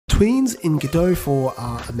Tweens in Godot 4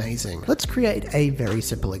 are amazing. Let's create a very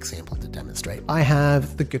simple example to demonstrate. I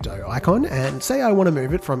have the Godot icon, and say I want to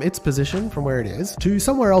move it from its position, from where it is, to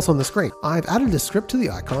somewhere else on the screen. I've added a script to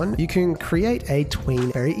the icon. You can create a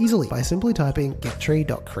tween very easily by simply typing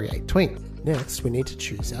getTree.createTween. Next, we need to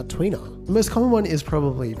choose our tweener. The most common one is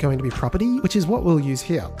probably going to be property, which is what we'll use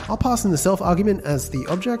here. I'll pass in the self argument as the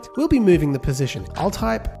object. We'll be moving the position. I'll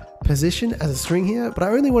type position as a string here, but I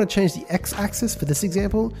only want to change the x-axis for this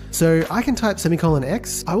example, so I can type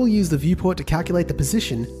 $x. I will use the viewport to calculate the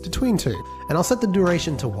position to tween2, and I'll set the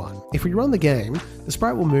duration to 1. If we run the game, the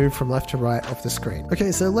sprite will move from left to right off the screen.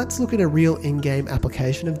 Okay, so let's look at a real in-game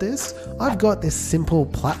application of this. I've got this simple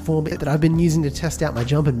platform that I've been using to test out my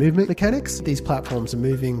jump and movement mechanics. These platforms are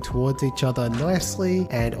moving towards each other nicely,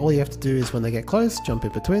 and all you have to do is when they get close, jump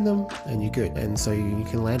in between them, and you're good. And so you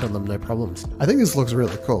can land on them, no problems. I think this looks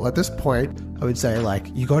really cool. At this point, I would say, like,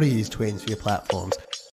 you got to use Tweens for your platforms.